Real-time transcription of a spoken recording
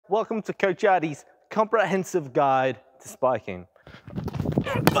Welcome to Coach Artie's comprehensive guide to spiking.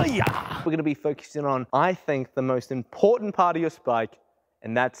 We're going to be focusing on, I think, the most important part of your spike,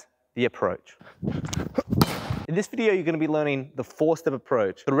 and that's the approach. In this video, you're going to be learning the 4-step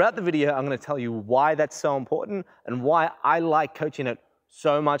approach. Throughout the video, I'm going to tell you why that's so important and why I like coaching it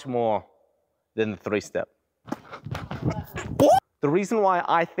so much more than the 3-step. The reason why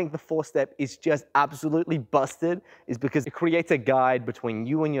I think the 4-step is just absolutely busted is because it creates a guide between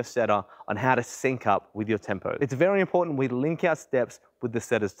you and your setter on how to sync up with your tempo. It's very important we link our steps with the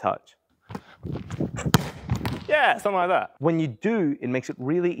setter's touch. Yeah, something like that. When you do, it makes it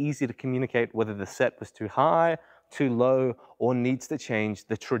really easy to communicate whether the set was too high, too low, or needs to change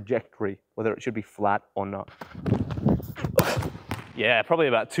the trajectory, whether it should be flat or not. Yeah, probably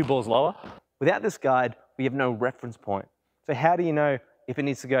about 2 balls lower. Without this guide, we have no reference point. So how do you know if it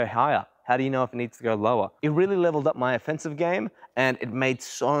needs to go higher? How do you know if it needs to go lower? It really leveled up my offensive game and it made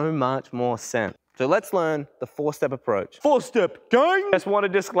so much more sense. So let's learn the 4-step approach. 4-step gang! Just want a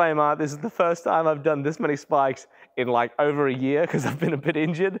disclaimer, this is the first time I've done this many spikes in like over a year because I've been a bit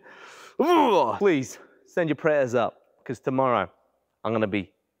injured. Ooh, please send your prayers up because tomorrow I'm gonna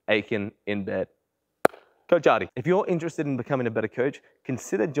be aching in bed. Coach Artie, if you're interested in becoming a better coach,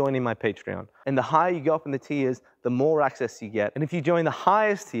 consider joining my Patreon. And the higher you go up in the tiers, the more access you get. And if you join the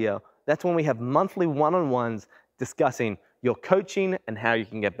highest tier, that's when we have monthly one-on-ones discussing your coaching and how you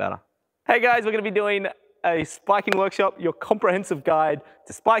can get better. Hey guys, we're gonna be doing a spiking workshop, your comprehensive guide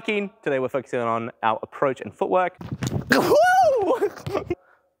to spiking. Today we're focusing on our approach and footwork.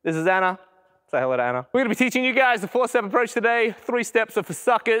 This is Anna. Say hello to Anna. We're gonna be teaching you guys the 4-step approach today. 3 steps are for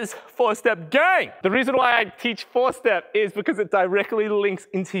suckers, 4-step gang. The reason why I teach 4-step is because it directly links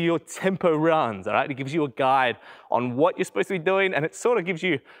into your tempo runs, all right? It gives you a guide on what you're supposed to be doing, and it sort of gives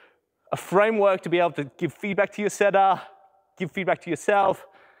you a framework to be able to give feedback to your setter, give feedback to yourself.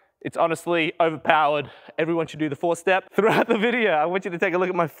 It's honestly overpowered. Everyone should do the 4-step. Throughout the video, I want you to take a look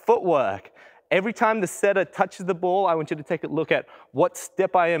at my footwork. Every time the setter touches the ball, I want you to take a look at what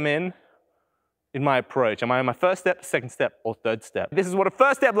step I am in my approach. Am I on my 1st step, 2nd step, or 3rd step? This is what a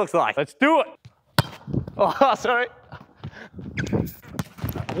 1st step looks like. Let's do it. Oh, sorry.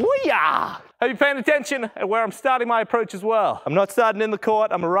 Woo-yah! Are you paying attention at where I'm starting my approach as well? I'm not starting in the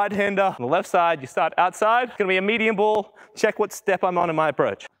court. I'm a right-hander. On the left side, you start outside. It's gonna be a medium ball. Check what step I'm on in my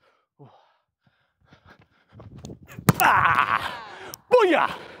approach. Ah!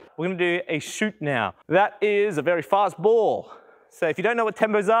 Booyah! We're gonna do a shoot now. That is a very fast ball. So if you don't know what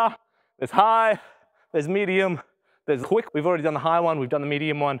tempos are, there's high, there's medium, there's quick. We've already done the high one, we've done the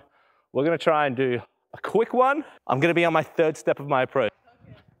medium one. We're gonna try and do a quick one. I'm gonna be on my 3rd step of my approach.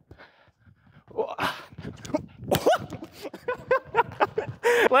 Okay.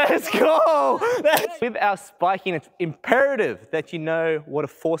 Let's go! With our spiking, it's imperative that you know what a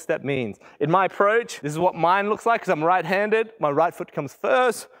 4-step means. In my approach, this is what mine looks like because I'm right-handed. My right foot comes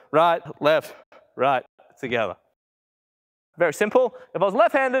first, right, left, right, together. Very simple. If I was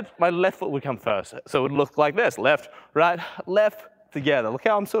left-handed, my left foot would come first. So it would look like this, left, right, left, together. Look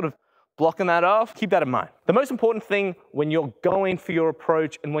how I'm sort of blocking that off. Keep that in mind. The most important thing when you're going for your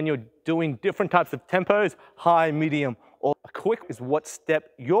approach and when you're doing different types of tempos, high, medium, or quick, is what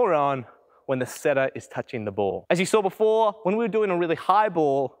step you're on when the setter is touching the ball. As you saw before, when we were doing a really high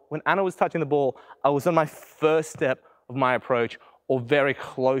ball, when Anna was touching the ball, I was on my 1st step of my approach or very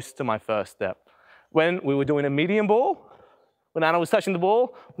close to my 1st step. When we were doing a medium ball, when Anna was touching the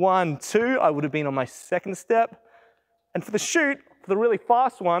ball, 1, 2, I would have been on my 2nd step. And for the shoot, for the really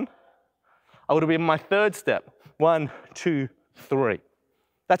fast one, I would have been on my 3rd step. 1, 2, 3.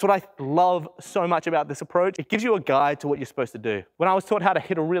 That's what I love so much about this approach. It gives you a guide to what you're supposed to do. When I was taught how to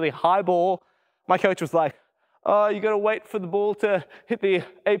hit a really high ball, my coach was like, oh, you gotta wait for the ball to hit the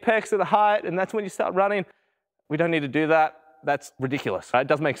apex of the height, and that's when you start running. We don't need to do that. That's ridiculous, right? It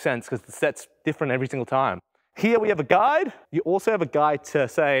doesn't make sense because the set's different every single time. Here we have a guide. You also have a guide to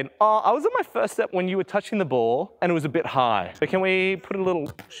saying, oh, I was on my 1st step when you were touching the ball and it was a bit high. So can we put it a little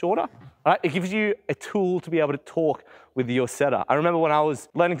shorter? All right? It gives you a tool to be able to talk with your setter. I remember when I was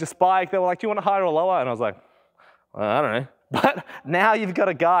learning to spike, they were like, do you want it higher or lower? And I was like, well, I don't know. But now you've got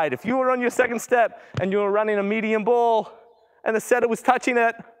a guide. If you were on your 2nd step and you were running a medium ball and the setter was touching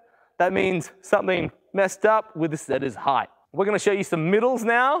it, that means something messed up with the setter's height. We're gonna show you some middles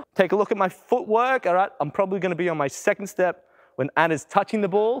now. Take a look at my footwork, all right? I'm probably gonna be on my 2nd step when Anna's touching the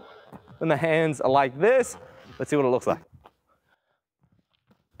ball, when the hands are like this. Let's see what it looks like.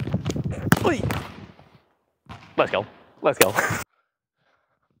 Let's go, let's go.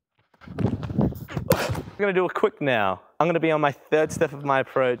 We're gonna do a quick now. I'm gonna be on my 3rd step of my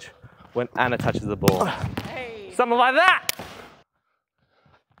approach when Anna touches the ball. Hey. Something like that.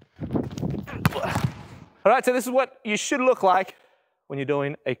 All right, so this is what you should look like when you're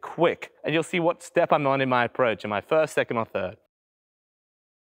doing a quick. And you'll see what step I'm on in my approach. Am I first, second, or third?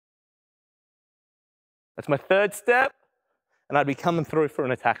 That's my third step, and I'd be coming through for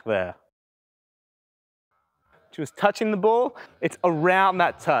an attack there. She was touching the ball, it's around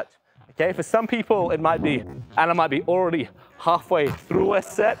that touch. Okay, for some people, it might be, Anna might be already halfway through a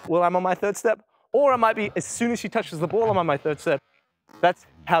set while I'm on my third step, or it might be as soon as she touches the ball, I'm on my third step. That's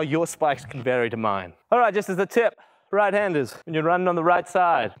how your spikes can vary to mine. All right, just as a tip, right-handers, when you're running on the right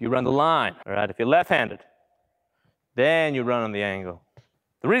side, you run the line. All right, if you're left-handed, then you run on the angle.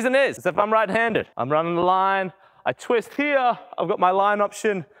 The reason is if I'm right-handed, I'm running the line, I twist here, I've got my line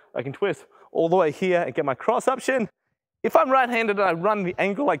option, I can twist all the way here and get my cross option. If I'm right-handed and I run the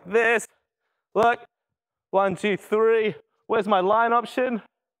angle like this, look, 1, 2, 3, where's my line option?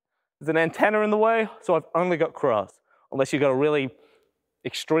 There's an antenna in the way, so I've only got cross. Unless you've got a really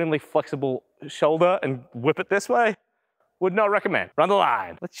extremely flexible shoulder and whip it this way, would not recommend. Run the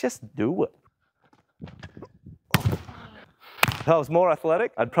line. Let's just do it. If I was more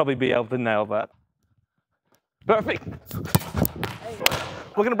athletic, I'd probably be able to nail that. Perfect.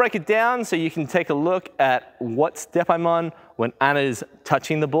 We're gonna break it down so you can take a look at what step I'm on when Anna's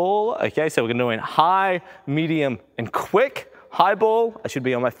touching the ball. Okay, so we're gonna do it high, medium, and quick. High ball, I should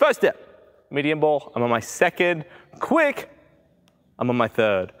be on my first step. Medium ball, I'm on my second. Quick, I'm on my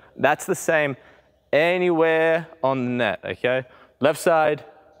third. That's the same anywhere on the net, okay? Left side,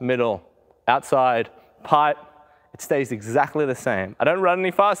 middle, outside, pipe, it stays exactly the same. I don't run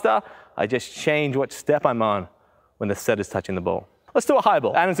any faster, I just change what step I'm on when the set is touching the ball. Let's do a high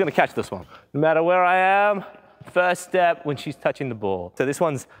ball. Anna's gonna catch this one. No matter where I am, first step when she's touching the ball. So this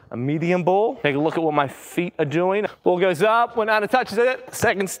one's a medium ball. Take a look at what my feet are doing. Ball goes up when Anna touches it.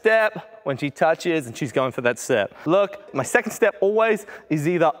 Second step when she touches and she's going for that set. Look, my second step always is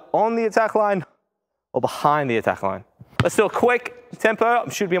either on the attack line or behind the attack line. Let's do a quick tempo. I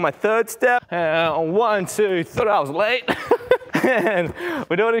should be on my third step. And 1, 2, 3, I was late. And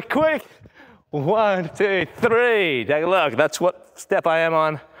we're doing it quick. 1, 2, 3. Take a look, that's what step I am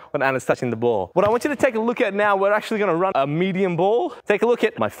on when Anna's touching the ball. What I want you to take a look at now, we're actually gonna run a medium ball. Take a look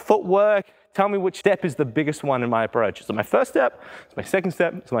at my footwork. Tell me which step is the biggest one in my approach. Is it my first step? Is it my second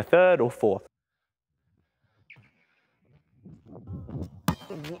step? Is it my third or fourth?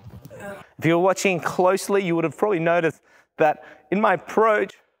 If you're watching closely, you would have probably noticed that in my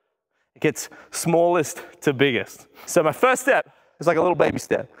approach, it gets smallest to biggest. So my first step is like a little baby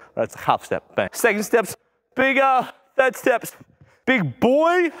step. Right, it's a half step, bang. Second step's bigger, third step's big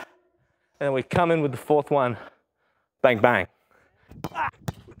boy. And then we come in with the fourth one, bang, bang. I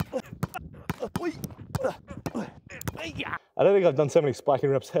don't think I've done so many spiking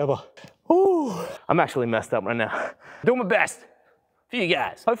reps ever. Ooh, I'm actually messed up right now. Doing my best for you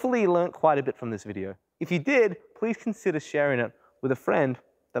guys. Hopefully you learned quite a bit from this video. If you did, please consider sharing it with a friend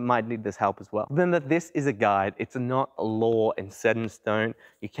that might need this help as well. Then that this is a guide, it's not a law and set in stone.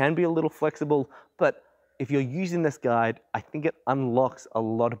 You can be a little flexible, but if you're using this guide, I think it unlocks a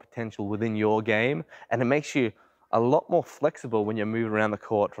lot of potential within your game, and it makes you a lot more flexible when you're moving around the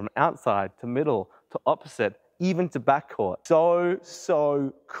court from outside to middle to opposite, even to backcourt.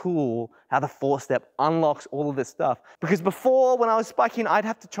 So cool how the 4-step unlocks all of this stuff. Because before, when I was spiking, I'd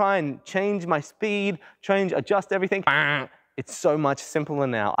have to try and change my speed, adjust everything. It's so much simpler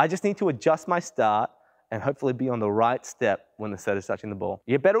now. I just need to adjust my start and hopefully be on the right step when the set is touching the ball.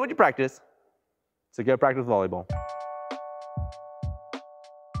 You get better with your practice, so go practice volleyball.